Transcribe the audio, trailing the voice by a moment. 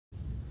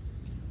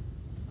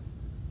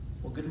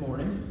Well, good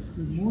morning.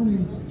 Good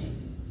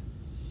morning.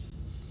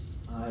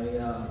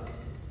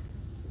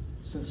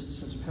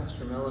 Since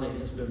Pastor Melanie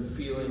has been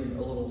feeling a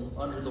little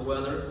under the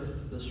weather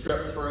with the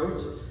strep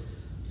throat,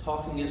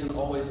 talking isn't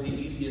always the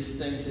easiest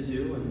thing to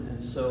do,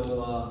 and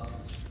so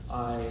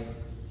I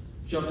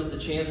jumped at the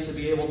chance to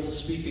be able to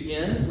speak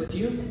again with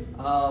you,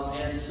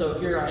 and so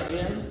here I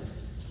am.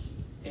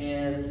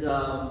 And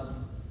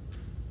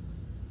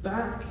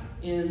back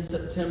in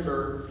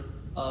September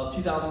of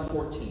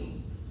 2014,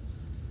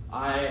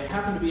 I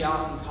happened to be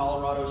out in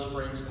Colorado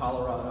Springs,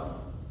 Colorado.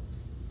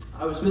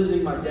 I was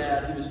visiting my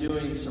dad. He was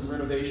doing some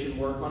renovation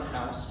work on a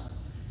house.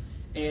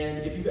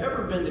 And if you've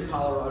ever been to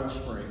Colorado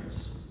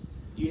Springs,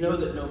 you know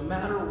that no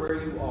matter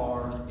where you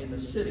are in the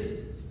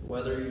city,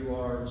 whether you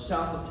are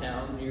south of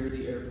town near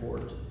the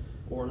airport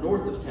or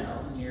north of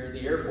town near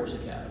the Air Force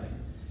Academy,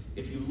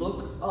 if you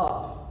look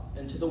up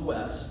and to the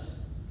west,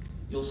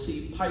 you'll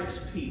see Pikes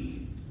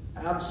Peak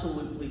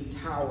absolutely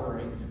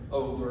towering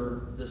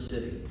over the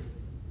city.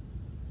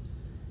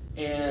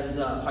 And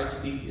Pikes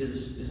Peak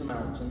is a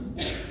mountain.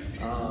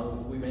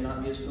 We may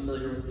not be as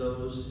familiar with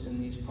those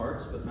in these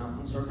parts, but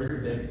mountains are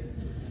very big.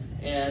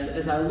 And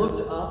as I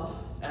looked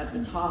up at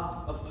the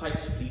top of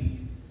Pikes Peak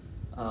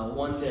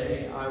one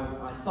day,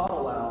 I thought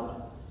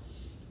aloud,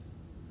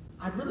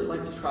 I'd really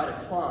like to try to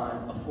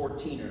climb a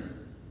 14er.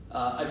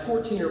 A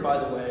 14er, by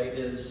the way,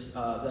 is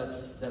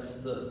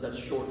that's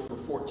short for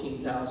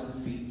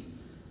 14,000 feet.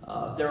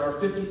 There are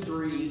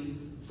 53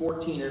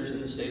 14ers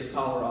in the state of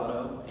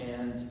Colorado,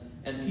 and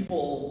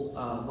people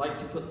like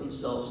to put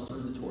themselves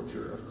through the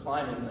torture of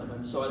climbing them.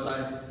 And so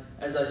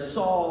as I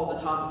saw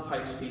the top of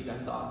Pikes Peak, I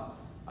thought,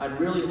 I'd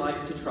really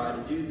like to try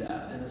to do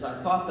that. And as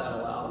I thought that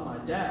aloud, my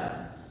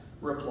dad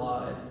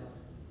replied,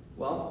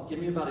 well, give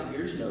me about a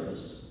year's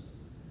notice,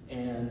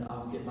 and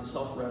I'll get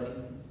myself ready,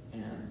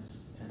 and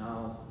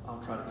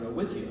I'll try to go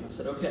with you. And I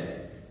said,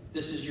 okay,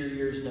 this is your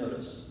year's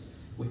notice.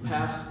 We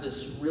passed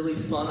this really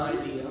fun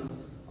idea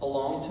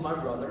along to my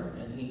brother,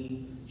 and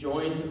he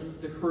joined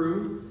the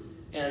crew.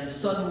 And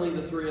suddenly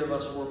the three of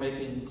us were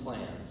making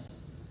plans.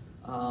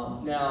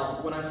 Now,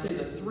 when I say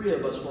the three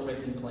of us were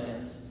making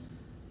plans,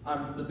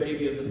 I'm the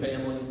baby of the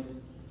family.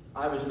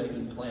 I was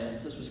making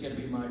plans. This was going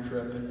to be my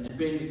trip. And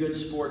being the good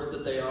sports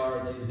that they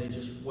are, they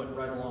just went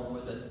right along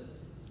with it.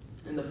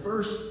 And the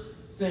first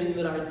thing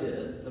that I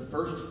did, the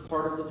first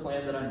part of the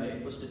plan that I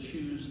made, was to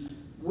choose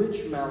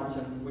which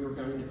mountain we were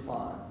going to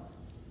climb.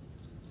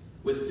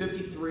 With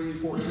 53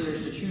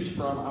 14ers to choose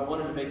from, I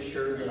wanted to make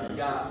sure that I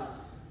got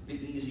the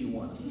easy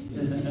one.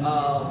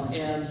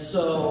 And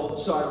so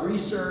I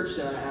researched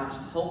and I asked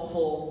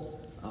helpful,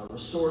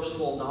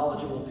 resourceful,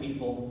 knowledgeable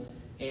people,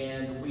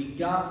 and we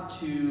got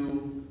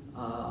to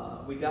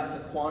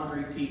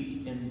Quandary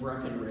Peak in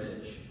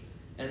Breckenridge.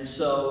 And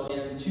so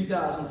in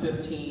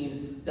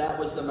 2015, that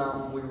was the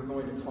mountain we were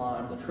going to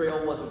climb. The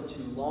trail wasn't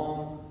too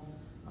long.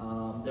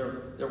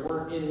 There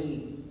weren't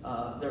any.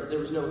 There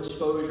was no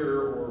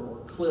exposure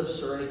or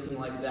cliffs or anything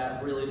like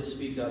that really to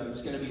speak of. It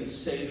was going to be a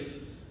safe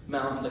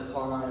mountain to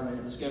climb, and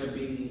it was going to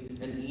be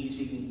an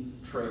easy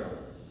trail.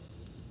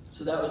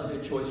 So that was a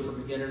good choice for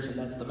beginners, and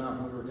that's the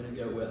mountain we were going to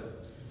go with.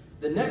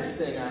 The next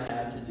thing I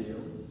had to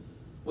do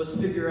was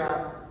figure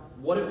out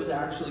what it was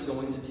actually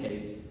going to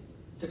take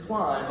to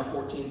climb a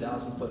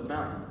 14,000-foot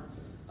mountain.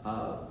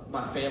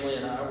 My family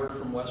and I were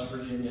from West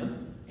Virginia,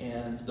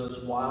 and those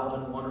wild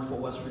and wonderful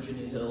West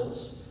Virginia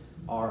hills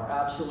are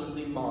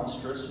absolutely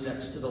monstrous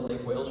next to the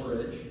Lake Wales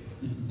Ridge.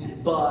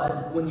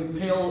 But when you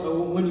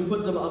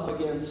put them up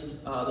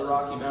against the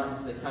Rocky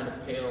Mountains, they kind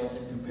of pale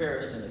in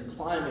comparison, and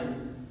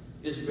climbing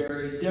is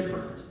very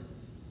different.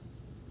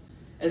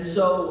 And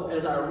so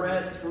as I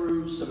read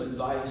through some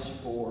advice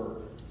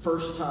for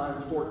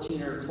first-time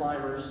 14er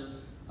climbers,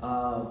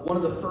 one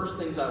of the first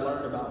things I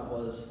learned about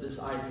was this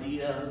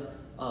idea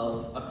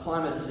of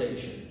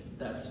acclimatization.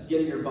 That's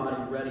getting your body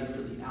ready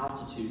for the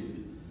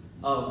altitude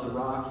of the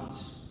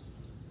Rockies.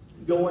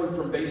 Going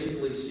from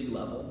basically sea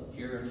level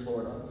here in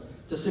Florida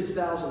to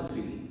 6,000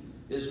 feet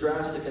is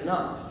drastic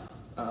enough.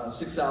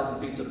 6,000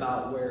 feet is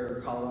about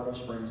where Colorado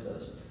Springs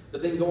is.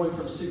 But then going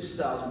from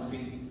 6,000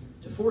 feet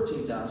to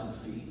 14,000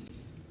 feet,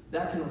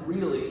 that can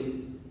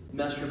really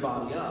mess your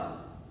body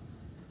up.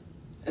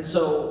 And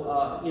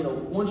so,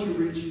 once you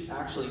reach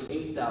actually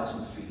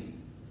 8,000 feet,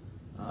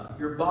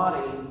 your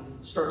body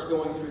starts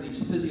going through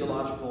these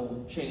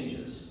physiological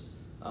changes.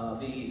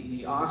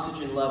 The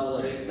oxygen level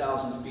at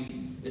 8,000 feet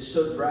is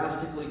so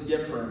drastically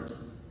different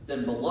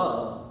than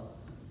below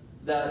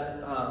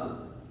that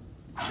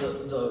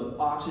the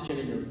oxygen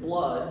in your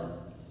blood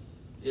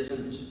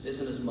isn't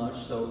as much,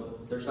 so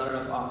there's not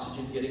enough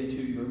oxygen getting to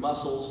your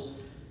muscles.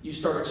 You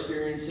start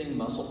experiencing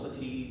muscle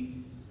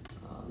fatigue,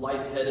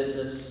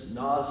 lightheadedness,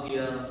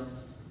 nausea,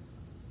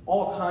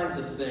 all kinds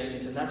of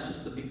things, and that's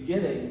just the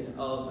beginning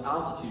of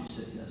altitude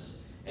sickness.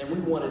 And we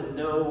wanted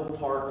no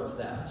part of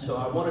that. So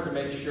I wanted to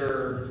make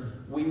sure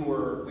we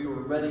were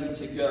ready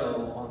to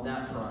go on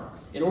that front.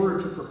 In order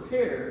to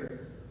prepare,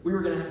 we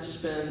were going to have to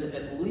spend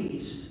at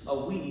least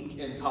a week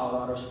in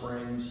Colorado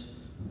Springs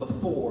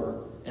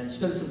before and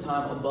spend some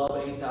time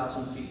above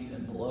 8,000 feet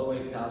and below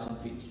 8,000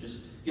 feet to just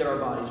get our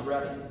bodies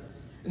ready.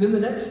 And then the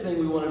next thing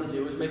we wanted to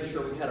do was make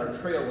sure we had our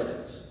trail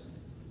legs.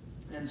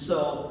 And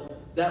so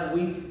that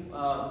week,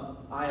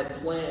 I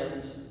had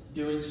planned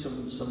doing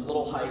some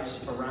little hikes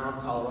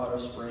around Colorado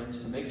Springs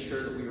to make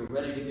sure that we were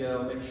ready to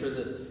go, make sure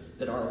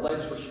that our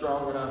legs were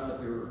strong enough, that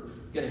we were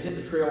going to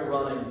hit the trail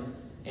running.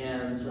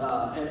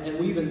 And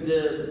we even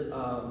did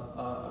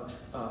a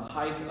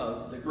hike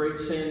of the Great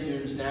Sand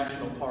Dunes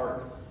National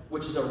Park,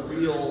 which is a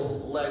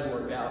real leg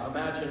workout.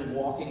 Imagine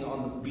walking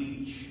on the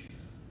beach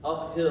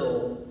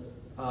uphill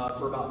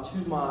for about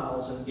 2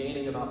 miles and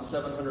gaining about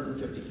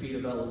 750 feet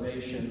of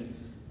elevation.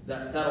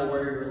 That'll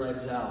wear your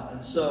legs out.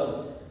 And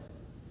so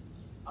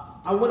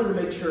I wanted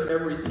to make sure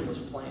everything was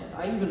planned.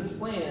 I even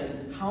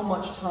planned how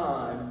much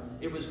time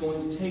it was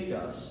going to take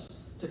us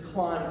to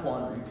climb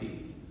Quandary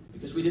Peak,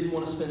 because we didn't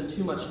want to spend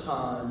too much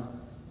time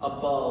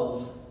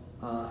above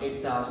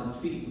 8,000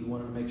 feet. We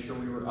wanted to make sure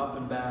we were up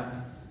and back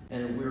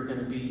and we were going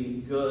to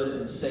be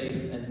good and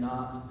safe and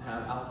not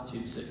have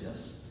altitude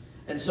sickness.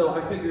 And so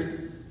I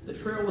figured the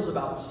trail was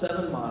about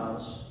 7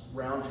 miles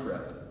round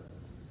trip.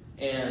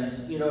 And,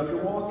 you know, if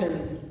you're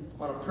walking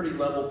on a pretty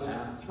level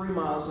path, 3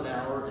 miles an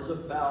hour is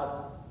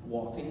about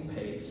walking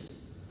pace.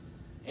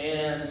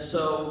 And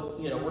so,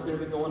 you know, we're going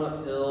to be going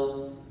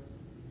uphill.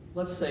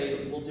 Let's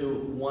say we'll do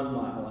 1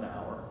 mile an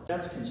hour.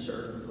 That's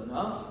conservative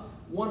enough.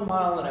 1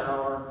 mile an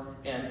hour,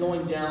 and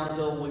going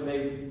downhill, we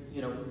may,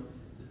 you know,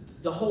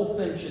 the whole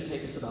thing should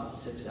take us about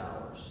 6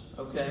 hours,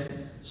 okay?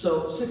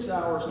 So 6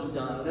 hours and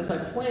done. And as I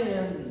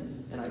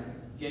planned, and I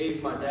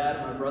gave my dad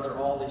and my brother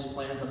all these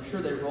plans, I'm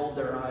sure they rolled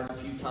their eyes a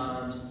few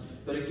times,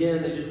 but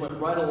again, they just went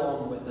right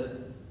along with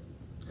it.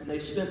 And they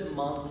spent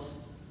months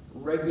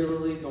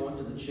regularly going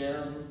to the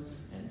gym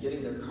and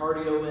getting their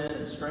cardio in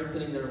and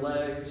strengthening their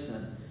legs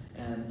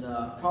and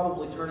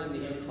probably turning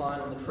the incline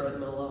on the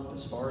treadmill up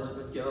as far as it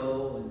would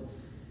go.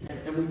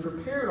 And we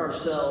prepared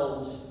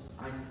ourselves,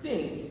 I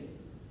think,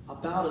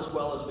 about as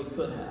well as we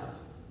could have.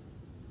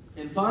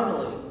 And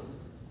finally,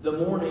 the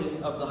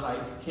morning of the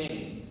hike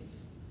came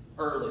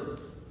early.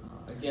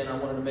 Again, I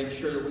wanted to make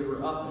sure that we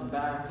were up and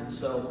back, and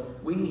so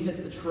we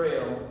hit the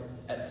trail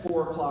at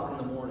 4 o'clock in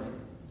the morning.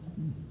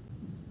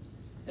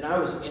 And I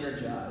was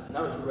energized, and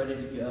I was ready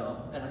to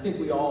go. And I think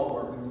we all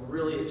were. We were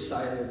really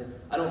excited.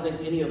 I don't think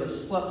any of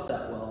us slept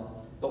that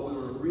well, but we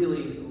were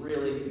really,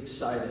 really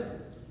excited.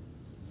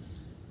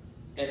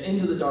 And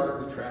into the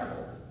dark we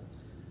traveled.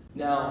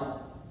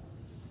 Now,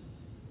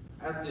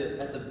 at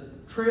the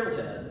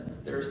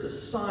trailhead, there's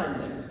this sign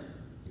there.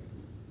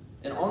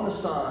 And on the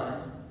sign,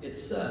 it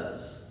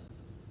says,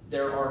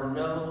 "There are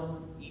no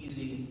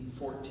easy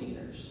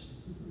 14ers."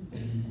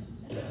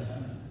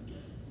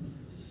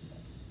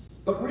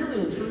 But really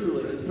and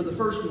truly, for the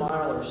first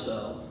mile or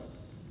so,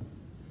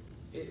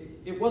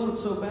 it wasn't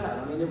so bad.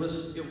 I mean, it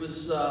was.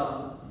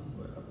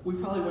 We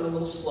probably went a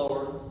little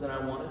slower than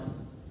I wanted,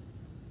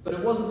 but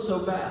it wasn't so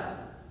bad.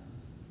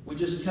 We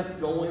just kept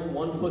going,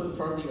 one foot in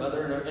front of the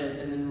other,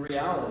 and in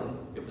reality,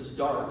 it was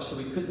dark, so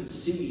we couldn't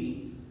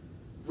see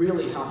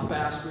really how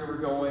fast we were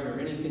going or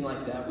anything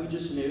like that. We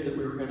just knew that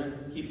we were going to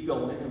keep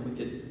going and we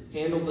could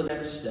handle the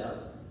next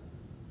step.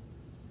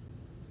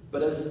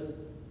 But as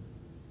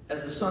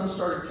the sun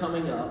started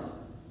coming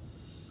up,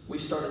 we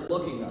started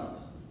looking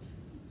up.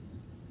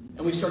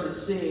 And we started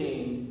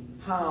seeing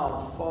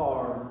how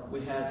far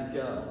we had to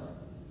go.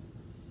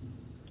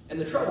 And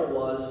the trouble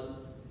was,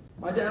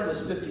 my dad was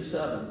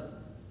 57.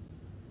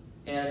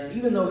 And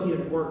even though he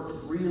had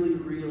worked really,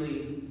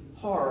 really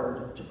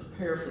hard to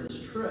prepare for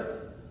this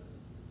trip,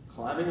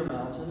 climbing a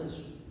mountain is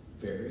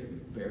very,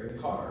 very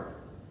hard.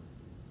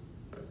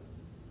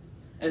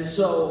 And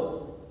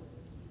so,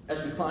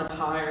 as we climbed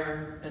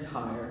higher and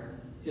higher,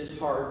 his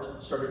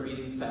heart started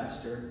beating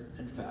faster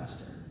and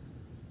faster.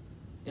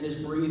 And his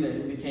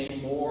breathing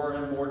became more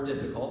and more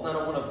difficult. And I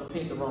don't want to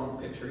paint the wrong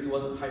picture. He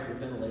wasn't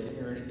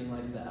hyperventilating or anything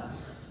like that.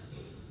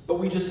 But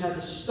we just had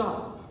to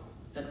stop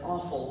an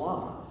awful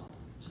lot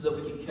so that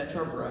we could catch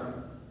our breath,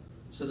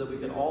 so that we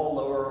could all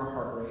lower our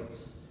heart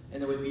rates,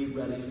 and that we'd be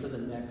ready for the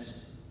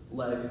next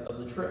leg of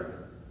the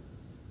trip.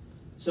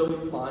 So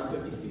we'd climb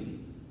 50 feet,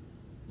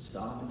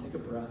 stop and take a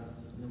breath,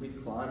 and then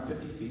we'd climb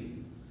 50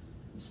 feet,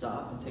 and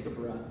stop and take a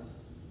breath.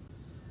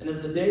 And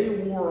as the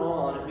day wore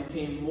on, it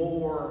became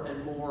more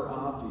and more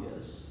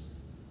obvious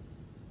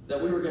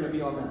that we were going to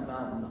be on that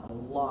mountain a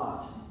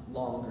lot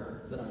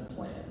longer than I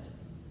planned.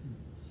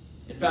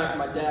 In fact,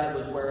 my dad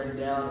was wearing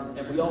down,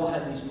 and we all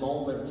had these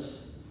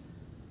moments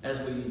as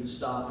we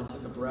stopped and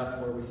took a breath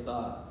where we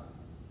thought,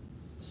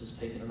 this is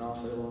taking an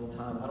awfully long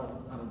time. I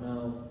don't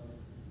know.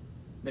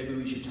 Maybe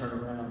we should turn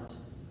around.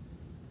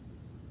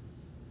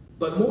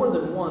 But more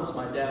than once,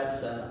 my dad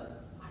said,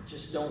 I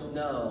just don't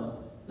know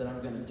that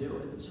I'm going to do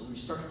it. And so we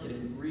started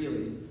getting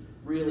really,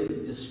 really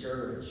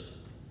discouraged.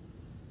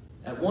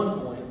 At one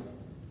point,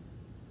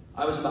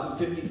 I was about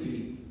 50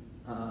 feet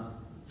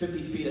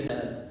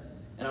ahead,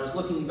 and I was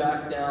looking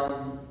back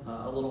down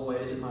a little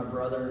ways at my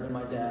brother and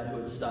my dad who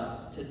had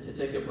stopped to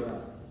take a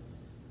breath.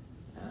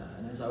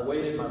 And as I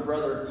waited, my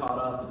brother caught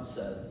up and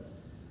said,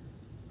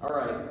 All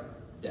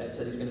right, Dad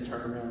said he's going to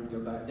turn around and go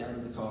back down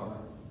to the car.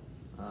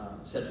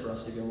 Said for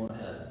us to go on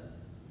ahead.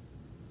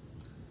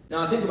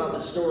 Now, I think about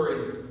this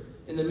story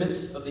in the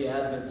midst of the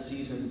Advent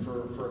season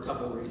for a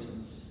couple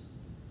reasons.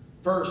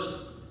 First,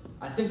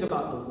 I think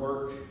about the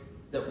work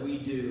that we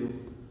do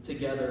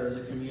together as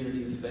a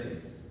community of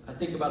faith. I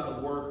think about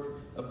the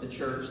work of the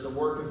church, the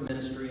work of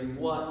ministry, and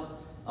what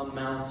a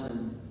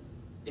mountain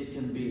it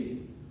can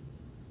be.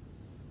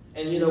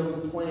 And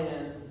we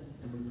plan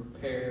and we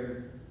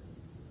prepare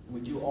and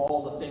we do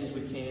all the things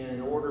we can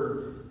in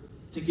order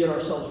to get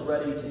ourselves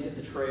ready to hit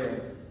the trail.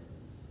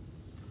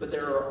 But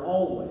there are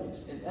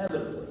always,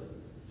 inevitably,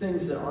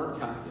 things that aren't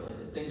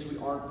calculated, things we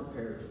aren't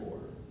prepared for.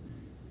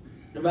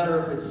 No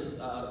matter if it's,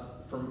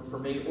 for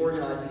me,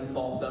 organizing the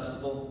fall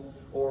festival,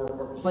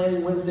 or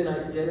planning Wednesday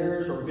night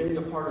dinners, or being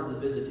a part of the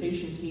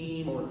visitation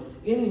team, or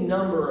any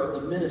number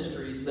of the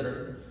ministries that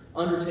are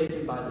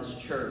undertaken by this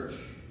church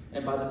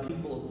and by the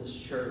people of this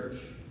church,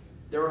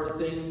 there are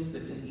things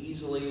that can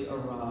easily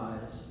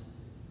arise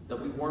that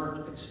we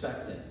weren't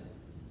expecting.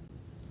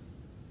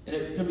 And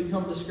it can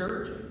become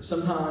discouraging.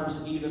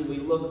 Sometimes even we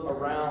look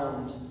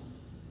around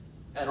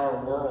at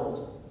our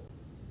world,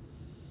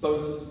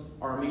 both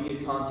our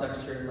immediate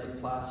context here in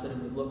Lake Placid,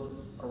 and we look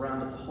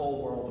around at the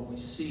whole world and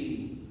we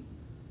see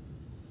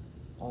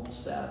all the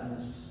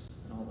sadness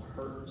and all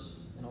the hurt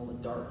and all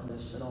the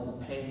darkness and all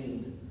the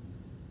pain.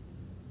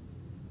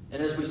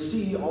 And as we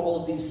see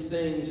all of these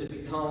things, it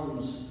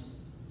becomes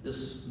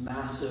this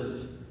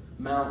massive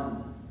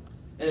mountain.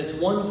 And it's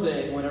one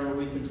thing whenever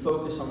we can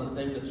focus on the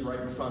thing that's right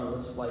in front of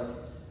us, like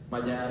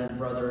my dad and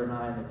brother and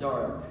I in the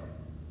dark.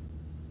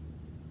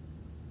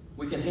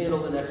 We can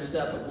handle the next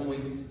step, but when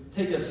we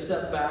take a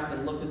step back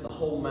and look at the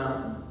whole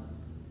mountain,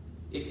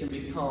 it can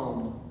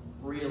become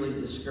really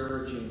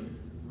discouraging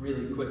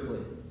really quickly.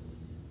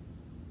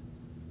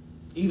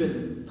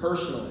 Even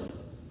personally,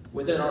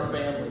 within our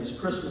families,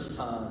 Christmas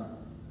time,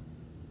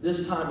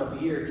 this time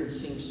of year can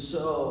seem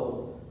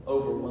so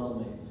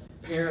overwhelming.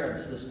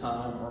 Parents this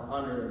time are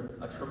under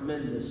a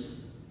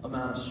tremendous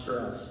amount of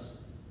stress.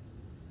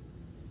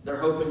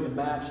 They're hoping to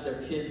match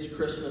their kids'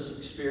 Christmas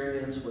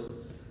experience with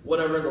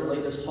whatever the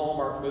latest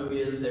Hallmark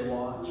movie is they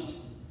watched.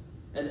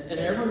 And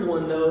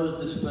everyone knows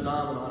this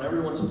phenomenon.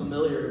 Everyone's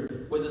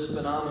familiar with this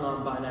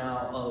phenomenon by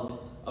now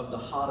of the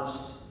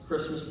hottest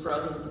Christmas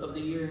present of the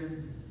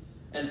year.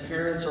 And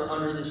parents are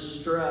under this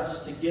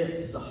stress to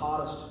get the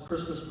hottest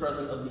Christmas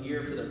present of the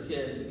year for their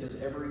kid because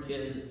every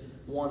kid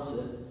wants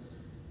it.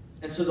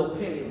 And so they'll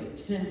pay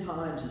like 10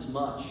 times as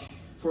much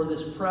for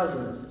this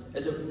present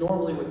as it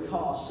normally would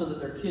cost so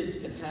that their kids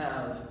can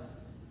have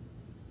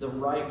the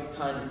right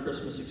kind of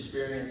Christmas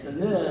experience.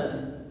 And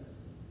then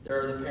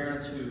there are the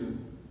parents who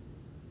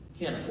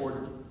can't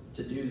afford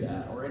to do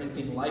that or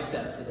anything like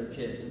that for their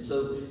kids. And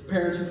so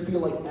parents who feel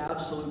like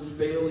absolute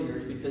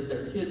failures because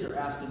their kids are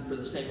asking for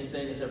the same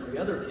thing as every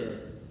other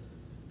kid,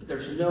 but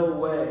there's no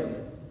way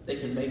they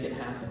can make it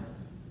happen.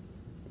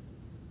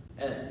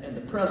 And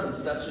the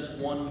presents, that's just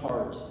one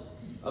part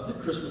of the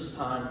Christmas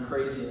time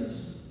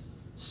craziness.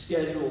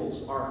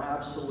 Schedules are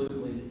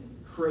absolutely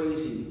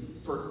crazy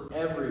for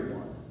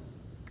everyone.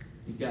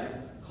 You've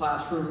got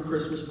classroom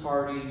Christmas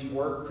parties,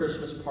 work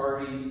Christmas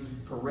parties,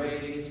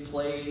 parades,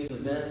 plays,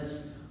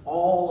 events,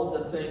 all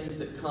of the things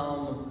that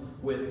come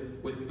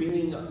with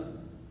being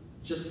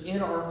just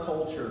in our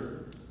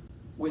culture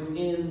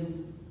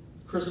within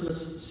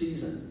Christmas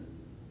season.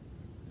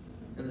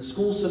 And the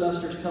school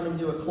semester's coming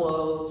to a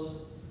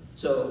close,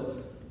 so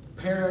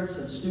parents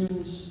and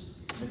students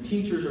and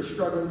teachers are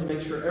struggling to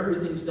make sure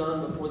everything's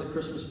done before the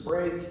Christmas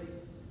break.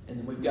 And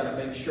then we've got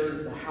to make sure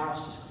that the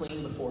house is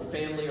clean before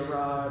family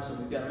arrives. And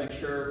we've got to make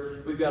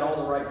sure we've got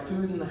all the right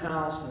food in the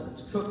house and that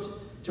it's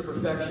cooked to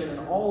perfection.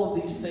 And all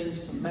of these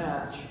things to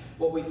match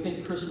what we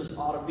think Christmas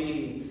ought to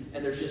be.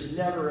 And there's just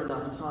never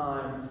enough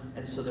time.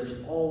 And so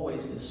there's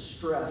always this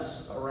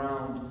stress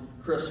around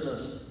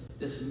Christmas,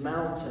 this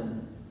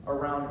mountain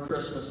around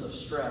Christmas of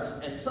stress.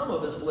 And some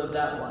of us live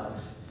that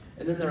life.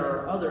 And then there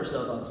are others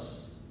of us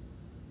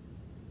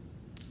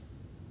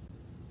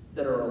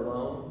that are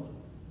alone,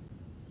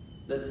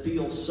 that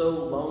feel so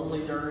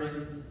lonely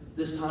during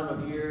this time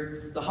of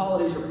year. The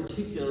holidays are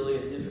particularly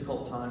a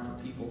difficult time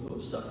for people who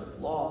have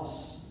suffered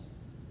loss.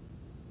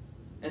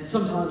 And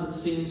sometimes it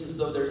seems as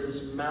though there's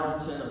this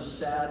mountain of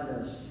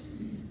sadness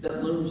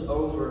that looms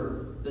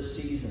over the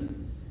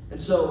season. And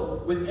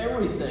so with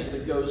everything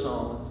that goes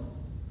on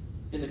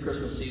in the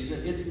Christmas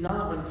season, it's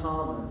not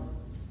uncommon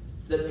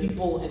that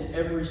people in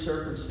every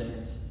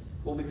circumstance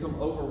will become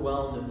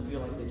overwhelmed and feel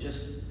like they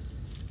just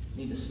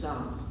need to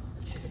stop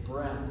and take a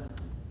breath.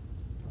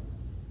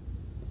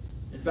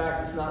 In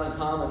fact, it's not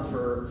uncommon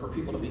for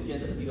people to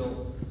begin to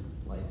feel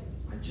like,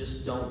 I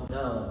just don't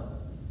know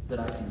that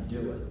I can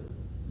do it.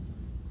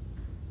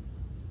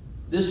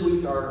 This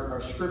week,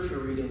 our scripture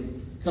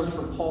reading comes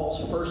from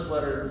Paul's first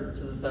letter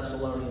to the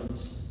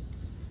Thessalonians.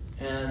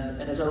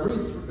 And as I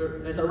read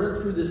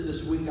through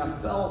this week, I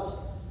felt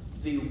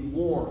the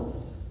warmth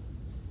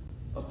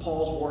of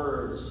Paul's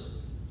words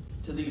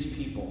to these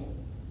people.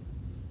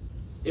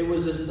 It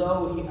was as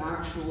though he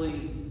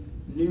actually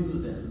knew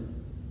them.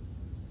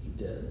 He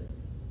did.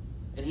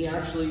 And he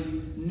actually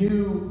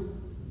knew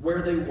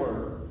where they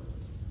were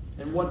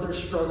and what their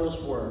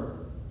struggles were,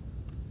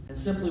 and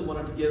simply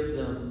wanted to give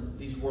them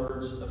these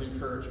words of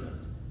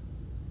encouragement.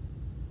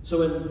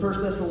 So in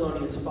 1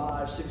 Thessalonians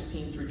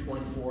 5:16 through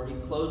 24, he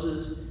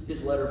closes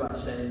his letter by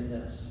saying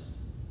this: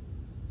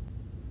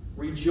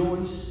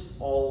 "Rejoice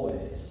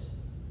always.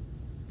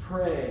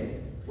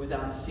 Pray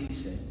without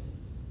ceasing.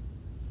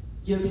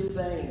 Give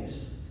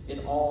thanks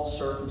in all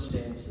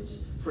circumstances,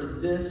 for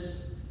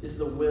this is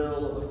the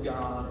will of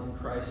God in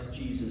Christ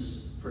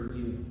Jesus for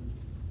you.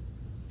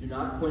 Do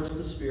not quench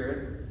the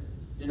Spirit.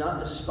 Do not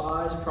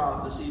despise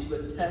prophecies,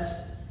 but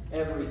test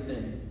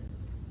everything.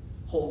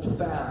 Hold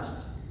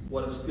fast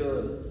what is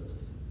good.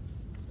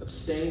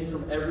 Abstain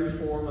from every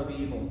form of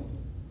evil.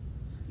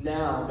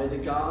 Now may the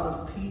God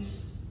of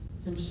peace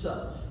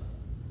himself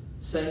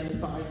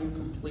sanctify you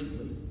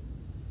completely,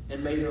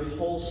 and may your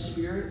whole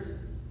spirit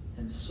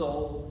and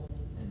soul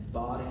and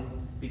body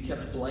be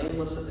kept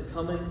blameless at the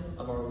coming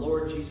of our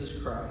Lord Jesus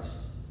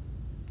Christ.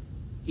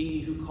 He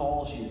who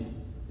calls you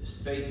is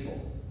faithful.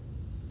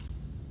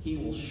 He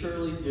will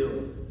surely do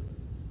it."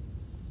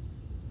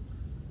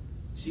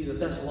 See, the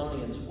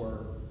Thessalonians were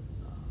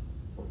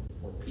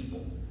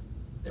people.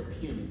 They were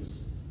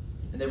humans.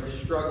 And they were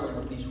struggling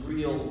with these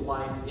real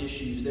life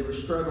issues. They were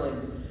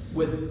struggling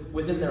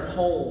within their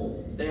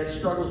home. They had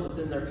struggles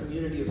within their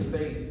community of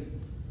faith.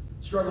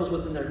 Struggles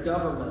within their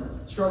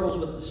government. Struggles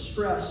with the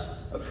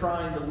stress of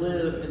trying to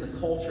live in the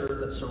culture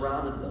that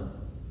surrounded them.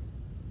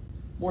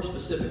 More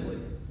specifically,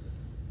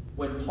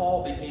 when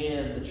Paul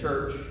began the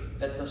church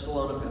at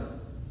Thessalonica,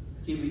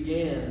 he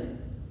began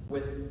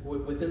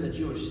within the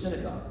Jewish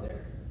synagogue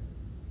there.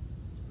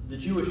 The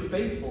Jewish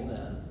faithful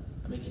then,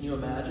 I mean, can you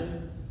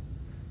imagine?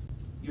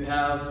 You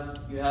have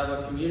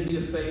a community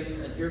of faith,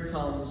 and here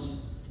comes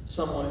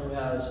someone who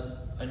has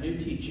a new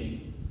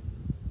teaching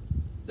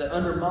that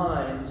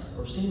undermines,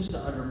 or seems to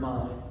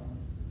undermine,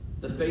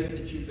 the faith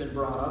that you've been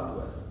brought up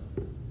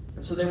with.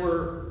 And so they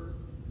were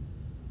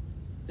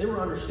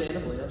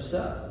understandably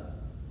upset.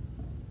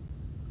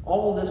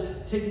 All of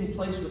this taking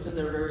place within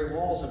their very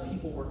walls, and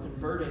people were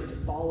converting to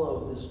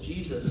follow this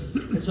Jesus.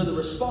 And so the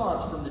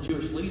response from the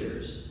Jewish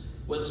leaders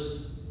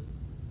was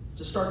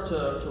to start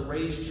to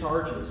raise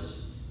charges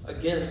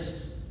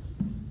against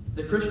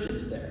the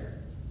Christians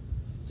there.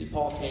 See,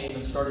 Paul came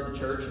and started the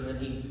church, and then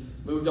he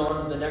moved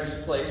on to the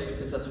next place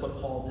because that's what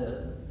Paul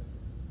did.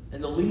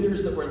 And the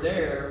leaders that were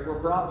there were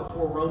brought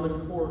before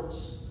Roman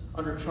courts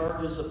under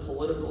charges of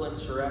political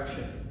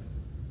insurrection.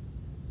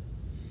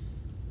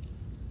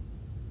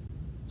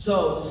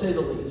 So, to say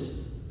the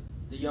least,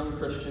 the young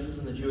Christians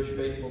and the Jewish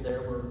faithful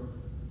there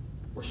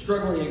were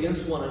struggling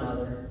against one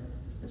another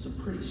in some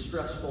pretty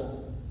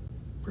stressful,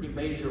 pretty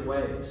major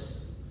ways.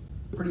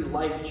 Pretty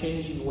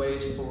life-changing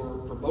ways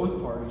for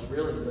both parties,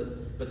 really.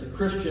 But the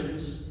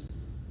Christians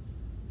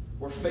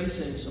were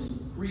facing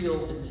some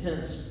real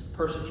intense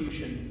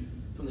persecution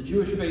from the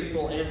Jewish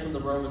faithful and from the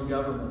Roman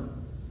government.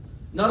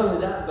 Not only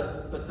that,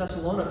 but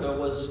Thessalonica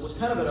was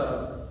kind of at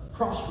a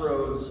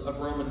crossroads of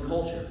Roman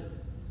culture.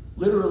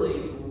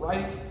 Literally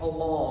right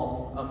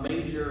along a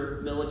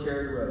major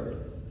military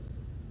road.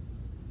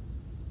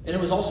 And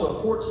it was also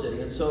a port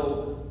city. And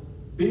so,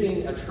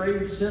 being a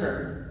trade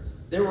center,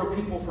 there were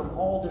people from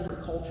all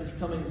different cultures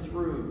coming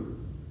through.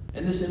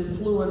 And this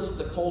influenced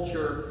the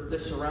culture that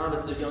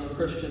surrounded the young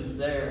Christians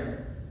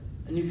there.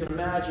 And you can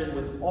imagine,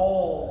 with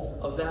all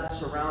of that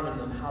surrounding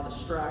them, how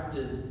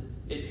distracted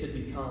it could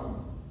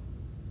become.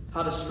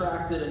 How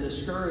distracted and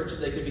discouraged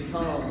they could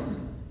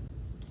become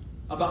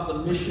about the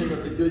mission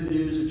of the good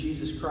news of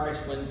Jesus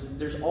Christ, when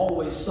there's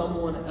always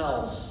someone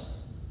else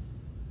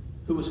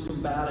who is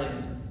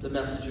combating the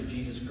message of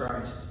Jesus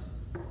Christ.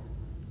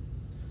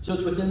 So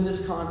it's within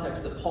this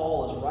context that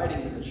Paul is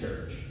writing to the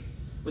church.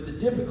 With the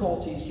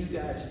difficulties you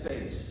guys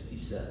face, he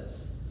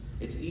says,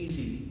 it's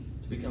easy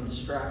to become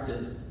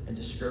distracted and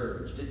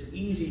discouraged. It's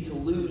easy to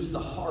lose the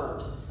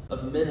heart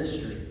of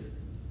ministry.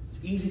 It's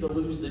easy to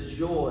lose the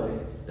joy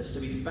that's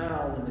to be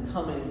found in the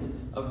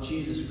coming of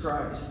Jesus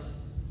Christ.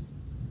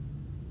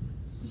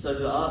 And so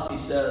to us, he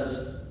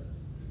says,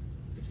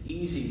 it's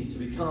easy to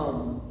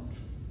become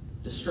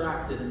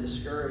distracted and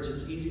discouraged.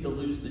 It's easy to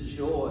lose the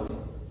joy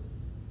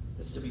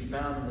that's to be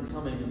found in the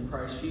coming of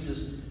Christ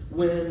Jesus.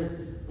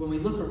 When we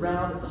look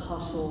around at the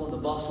hustle and the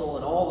bustle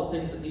and all the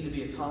things that need to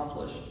be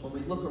accomplished, when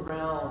we look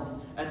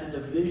around at the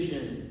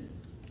division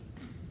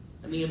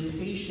and the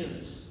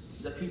impatience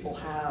that people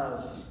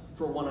have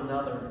for one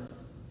another,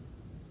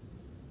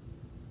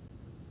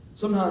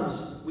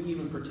 sometimes we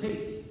even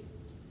partake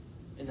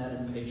in that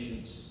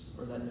impatience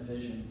or that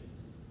division.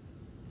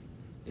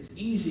 It's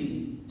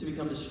easy to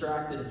become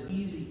distracted. It's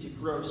easy to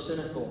grow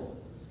cynical,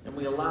 and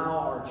we allow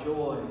our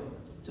joy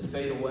to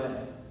fade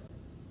away.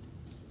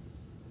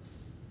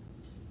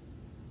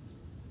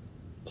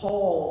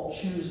 Paul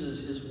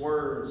chooses his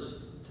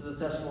words to the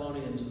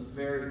Thessalonians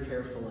very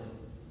carefully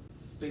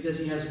because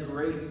he has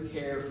great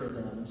care for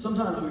them. And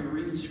sometimes we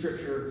read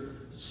Scripture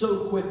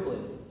so quickly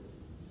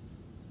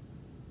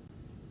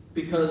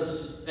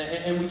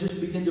And we just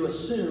begin to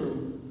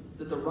assume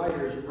that the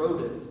writers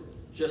wrote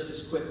it just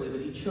as quickly, but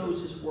he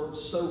chose his words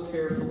so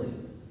carefully,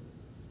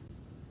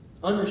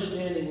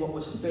 understanding what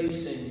was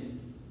facing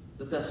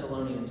the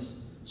Thessalonians.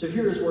 So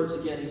here are his words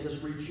again. He says,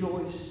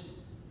 "Rejoice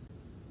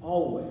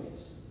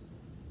always,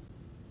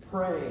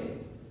 pray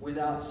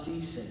without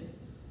ceasing,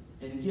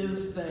 and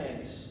give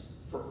thanks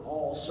for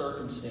all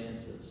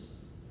circumstances.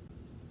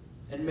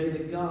 And may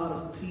the God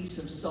of peace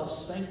himself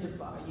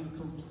sanctify you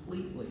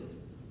completely,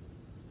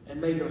 and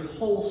may your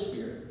whole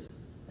spirit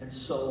and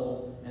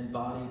soul and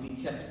body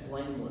be kept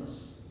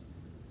blameless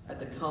at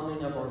the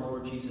coming of our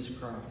Lord Jesus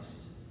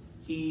Christ.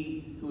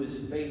 He who is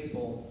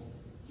faithful,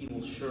 he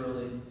will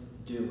surely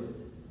do it."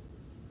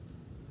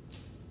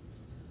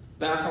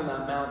 Back on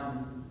that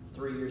mountain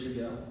 3 years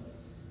ago,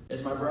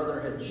 as my brother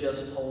had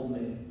just told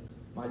me,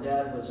 my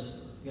dad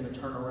was going to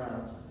turn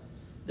around.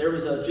 There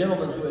was a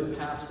gentleman who had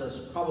passed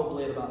us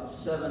probably at about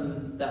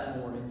 7 that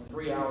morning,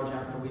 3 hours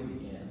after we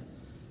began.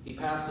 He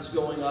passed us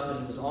going up,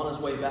 and he was on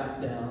his way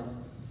back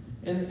down.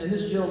 And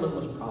this gentleman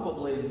was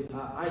probably,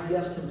 I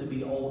guessed him to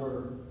be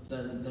older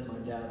than my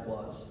dad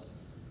was.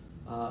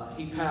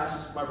 He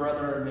passed my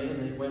brother and me, and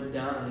then he went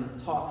down and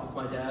he talked with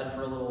my dad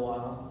for a little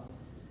while.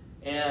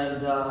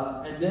 And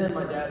then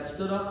my dad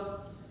stood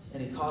up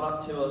and he caught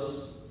up to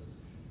us,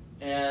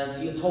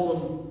 and he had told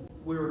him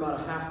we were about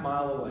a half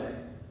mile away,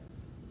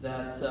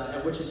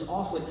 which is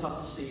awfully tough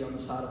to see on the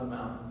side of a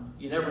mountain.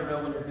 You never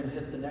know when you're going to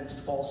hit the next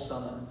false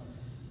summit.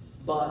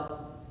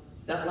 But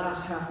that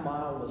last half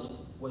mile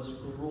was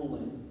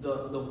grueling,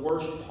 the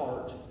worst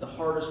part, the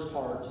hardest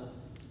part.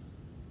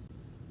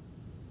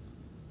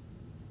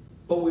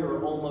 But we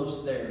were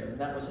almost there, and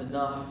that was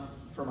enough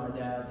for my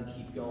dad to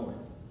keep going.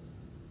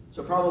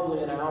 So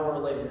probably an hour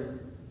later,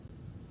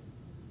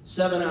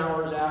 7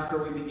 hours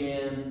after we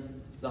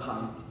began the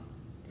hike,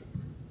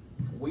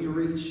 we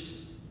reached,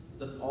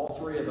 all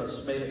three of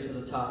us made it to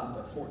the top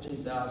at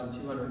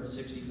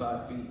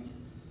 14,265 feet,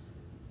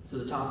 to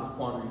the top of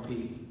Quandary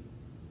Peak.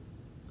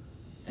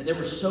 And there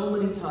were so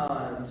many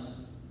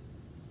times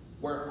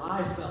where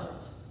I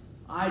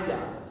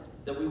doubted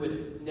that we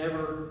would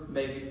never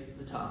make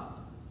the top.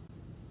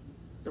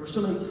 There were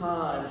so many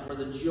times where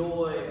the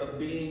joy of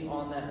being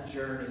on that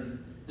journey,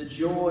 the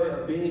joy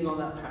of being on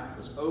that path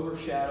was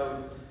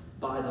overshadowed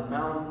by the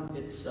mountain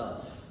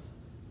itself.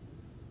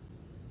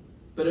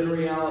 But in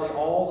reality,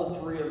 all the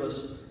three of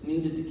us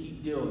needed to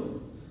keep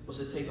doing was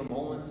to take a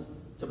moment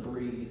to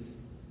breathe,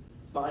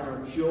 find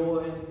our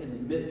joy in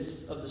the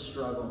midst of the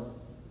struggle,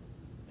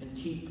 and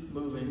keep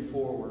moving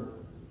forward.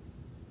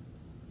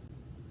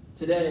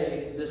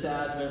 Today, this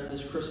Advent,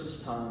 this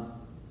Christmas time,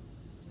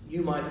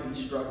 you might be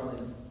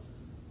struggling.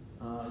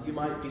 You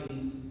might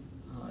be,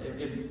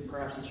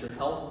 perhaps it's your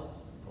health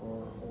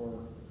or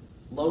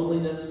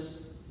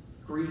loneliness,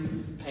 grief,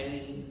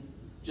 pain,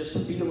 just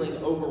feeling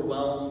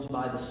overwhelmed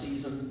by the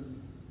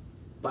season,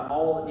 by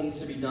all that needs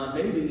to be done.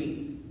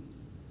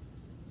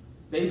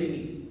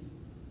 Maybe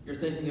you're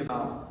thinking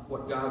about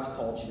what God's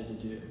called you to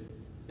do.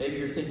 Maybe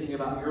you're thinking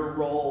about your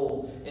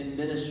role in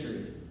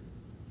ministry,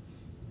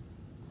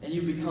 and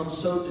you become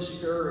so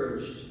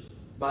discouraged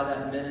by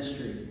that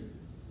ministry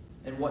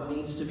and what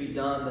needs to be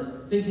done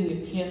that thinking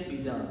it can't be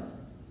done.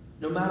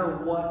 No matter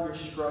what your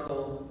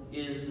struggle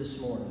is this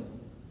morning,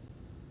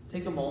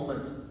 take a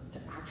moment to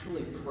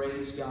actually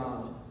praise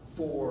God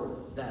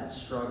for that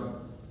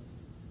struggle.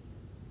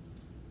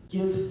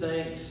 Give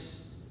thanks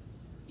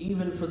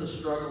even for the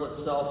struggle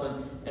itself,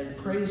 and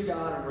praise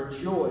God and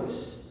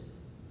rejoice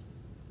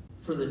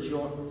for the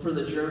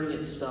journey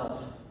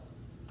itself.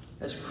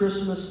 As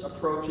Christmas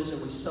approaches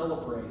and we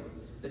celebrate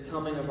the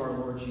coming of our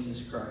Lord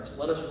Jesus Christ,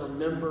 let us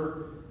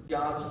remember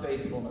God's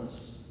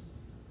faithfulness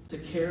to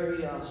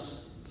carry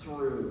us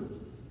through.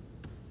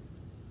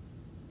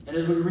 And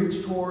as we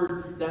reach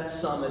toward that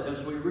summit,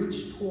 as we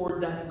reach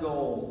toward that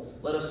goal,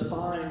 let us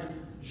find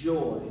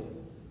joy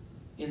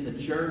in the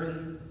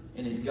journey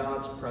and in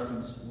God's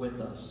presence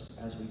with us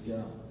as we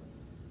go.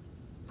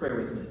 Pray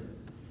with me.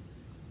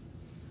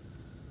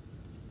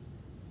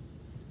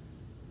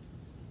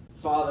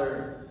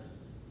 Father,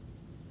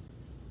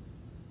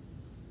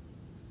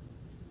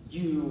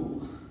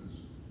 you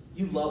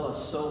love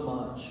us so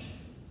much.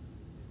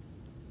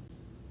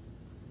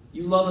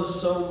 You love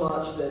us so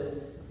much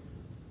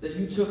that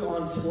you took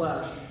on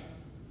flesh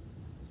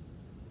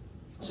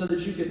so that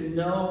you could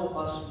know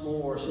us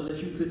more, so that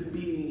you could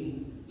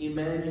be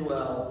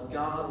Emmanuel,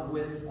 God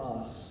with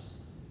us.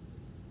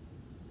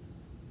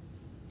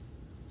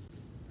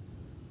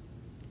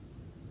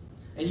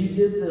 And you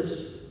did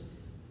this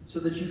so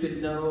that you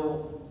could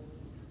know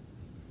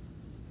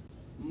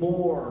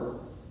more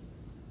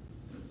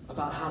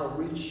about how to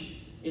reach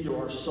into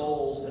our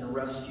souls and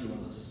rescue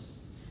us.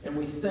 And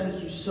we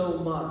thank you so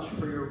much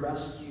for your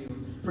rescue,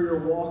 for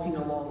your walking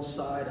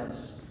alongside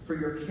us, for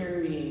your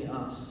carrying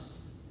us,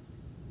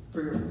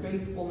 for your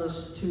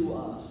faithfulness to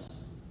us.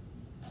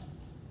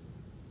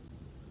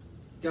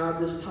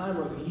 God, this time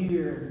of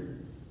year,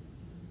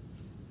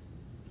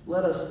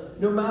 let us,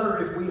 no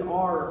matter if we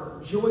are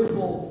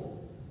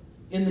joyful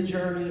in the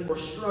journey or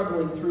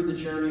struggling through the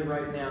journey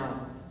right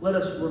now, let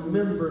us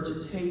remember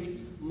to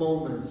take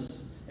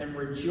moments and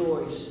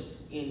rejoice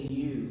in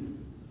you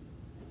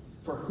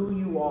for who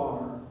you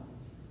are,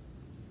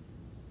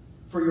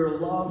 for your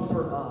love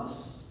for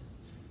us.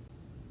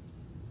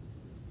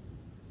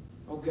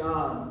 Oh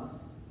God,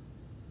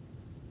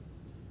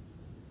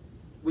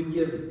 we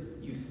give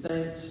you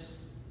thanks.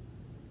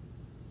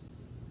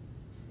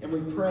 And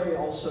we pray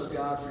also,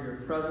 God, for your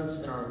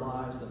presence in our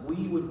lives, that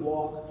we would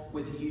walk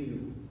with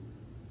you.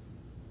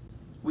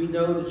 We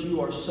know that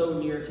you are so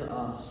near to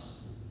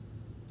us.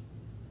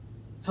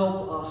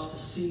 Help us to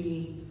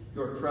see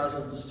your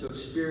presence, to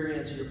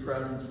experience your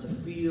presence, to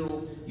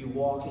feel you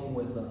walking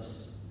with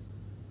us.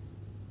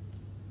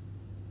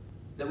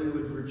 That we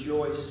would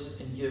rejoice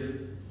and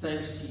give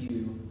thanks to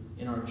you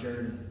in our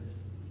journey.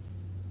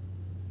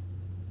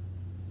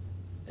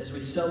 As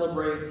we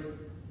celebrate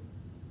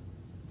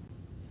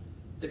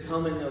the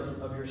coming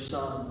of your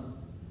Son,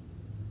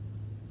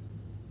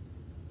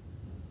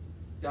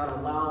 God,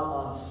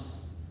 allow us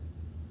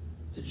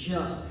to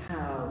just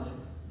have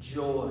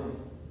joy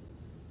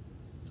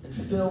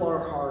and fill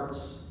our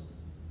hearts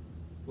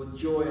with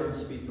joy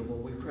unspeakable.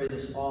 We pray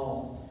this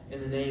all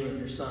in the name of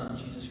your Son,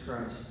 Jesus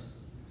Christ.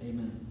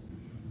 Amen.